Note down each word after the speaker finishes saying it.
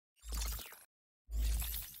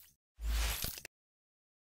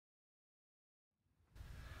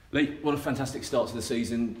Lee, what a fantastic start to the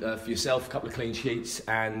season for yourself, a couple of clean sheets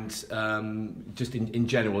and just in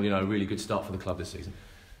general, a really good start for the club this season.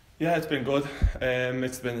 Yeah, it's been good.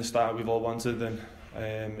 It's been the start we've all wanted and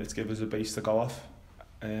it's given us a base to go off.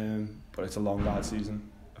 But it's a long, hard season.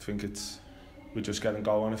 I think we're just getting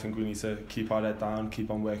going. I think we need to keep our head down,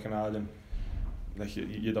 keep on working hard, and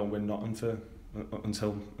you don't win nothing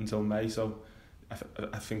until May. So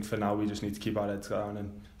I think for now we just need to keep our heads down,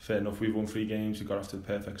 and fair enough, we've won 3 games, we got off to the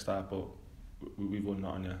perfect start, but we've won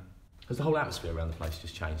nothing yet. Has the whole atmosphere around the place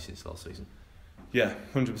just changed since last season? Yeah,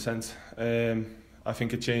 100%. I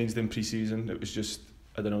think it changed in pre-season. It was just,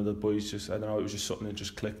 I don't know, the boys just, it was just something that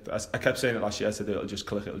just clicked. I kept saying it last year, I said it'll just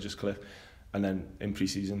click. And then in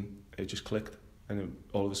pre-season, it just clicked. And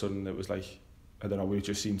all of a sudden it was like, I don't know, we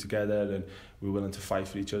just seemed together and we were willing to fight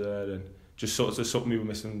for each other, and just sort of something we were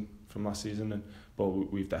missing from last season, but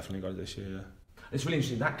we've definitely got it this year, yeah. It's really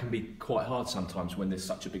interesting, that can be quite hard sometimes when there's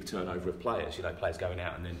such a big turnover of players, players going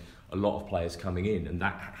out and then a lot of players coming in, and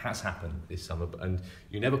that has happened this summer, and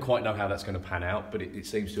you never quite know how that's going to pan out, but it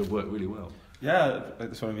seems to have worked really well. Yeah,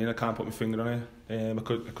 that's what I mean, I can't put my finger on it. I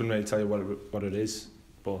couldn't really tell you what it is,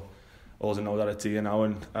 but all I know that it's here now,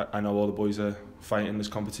 and I know all the boys are fighting this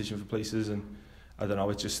competition for places, and I don't know,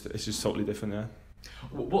 it's just totally different, yeah.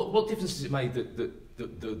 What difference has it made that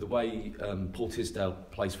the way Paul Tisdale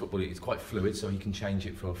plays football is quite fluid, so he can change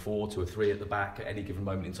it from a 4 to a 3 at the back at any given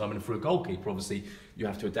moment in time, and for a goalkeeper obviously you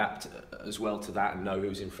have to adapt as well to that and know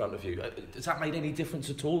who's in front of you. Has that made any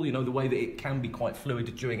difference at all, the way that it can be quite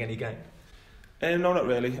fluid during any game? No, not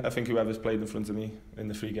really. I think whoever's played in front of me in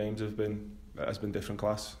the 3 games has been different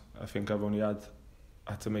class. I think I've only had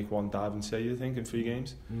to make 1 diving save, I think, in 3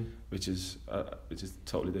 games, which is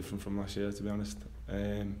totally different from last year, to be honest.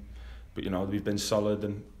 But we've been solid,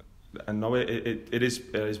 and no, it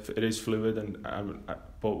is fluid,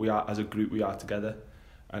 but we are, as a group, we are together,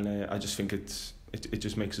 and I just think it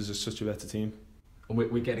just makes us such a better team. And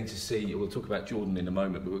we're getting to see, we'll talk about Jordan in a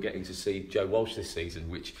moment, but we're getting to see Joe Walsh this season,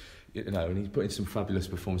 which, and he's put in some fabulous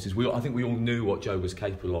performances. I think we all knew what Joe was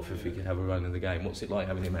capable of if he could have a run in the game. What's it like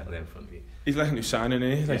having him out there in front of you? He's like a new signing,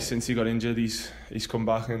 eh? Like, since he got injured, he's come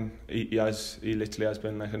back, and he literally has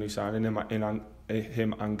been like a new signing.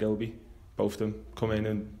 Him and Gilby, both of them come in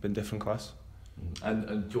and been different class.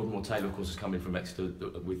 And Jordan Moore-Taylor, of course, has come in from Exeter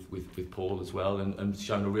with Paul as well, and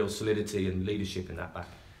shown a real solidity and leadership in that back.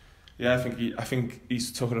 Yeah, I think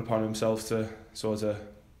he's taken it upon himself to sort of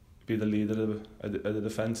be the leader of the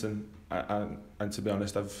defence, and to be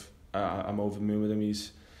honest, I'm over the moon with him.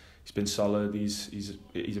 He's been solid. He's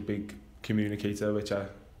a big communicator, which I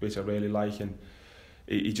really like, and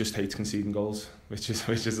he just hates conceding goals, which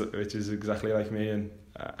is exactly like me, and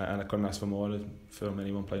I couldn't ask for more from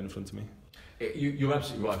anyone playing in front of me. You're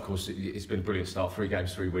absolutely right. Of course, it's been a brilliant start. 3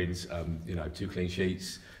 games, 3 wins. 2 clean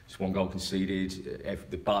sheets. Just 1 goal conceded.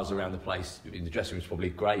 The buzz around the place in the dressing room is probably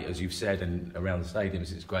great, as you've said, and around the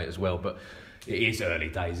stadiums it's great as well. But it is early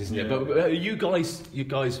days, isn't it? But you guys,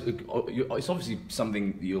 it's obviously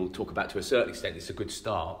something you'll talk about to a certain extent. It's a good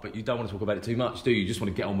start, but you don't want to talk about it too much, do you? You just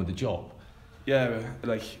want to get on with the job. Yeah,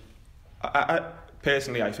 like I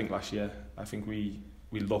personally, I think last year, I think we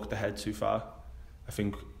looked ahead too far. I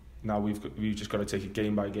think now we've just got to take it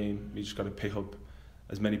game by game. We just got to pick up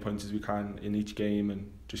as many points as we can in each game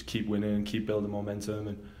and just keep winning and keep building momentum.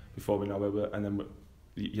 And before we know where we're, and then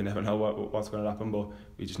you never know what's going to happen. But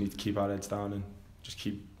we just need to keep our heads down and just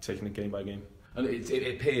keep taking it game by game. And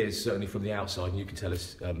it appears, certainly from the outside, and you can tell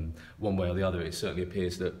us one way or the other, it certainly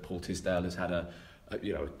appears that Paul Tisdale has had a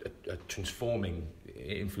transforming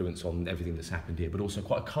influence on everything that's happened here, but also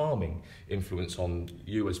quite a calming influence on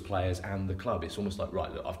you as players and the club. It's almost like,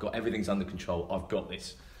 right, look, I've got everything's under control, I've got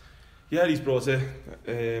this. Yeah, he's brought a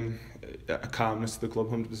calmness to the club,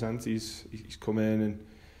 100%. He's come in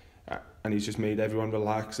and he's just made everyone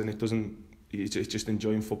relax, and it's just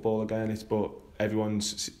enjoying football again. But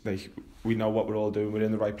everyone's like, we know what we're all doing, we're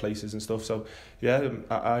in the right places and stuff. So yeah,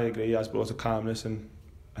 I agree. He has brought a calmness and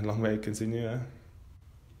long way to continue. Yeah.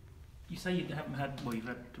 You say you've had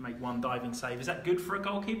to make 1 diving save. Is that good for a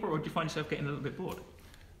goalkeeper, or do you find yourself getting a little bit bored?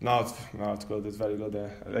 No, it's good. It's very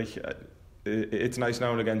good. It's nice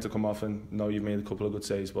now and again to come off and know you've made a couple of good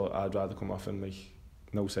saves, but I'd rather come off and make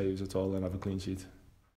no saves at all than have a clean sheet.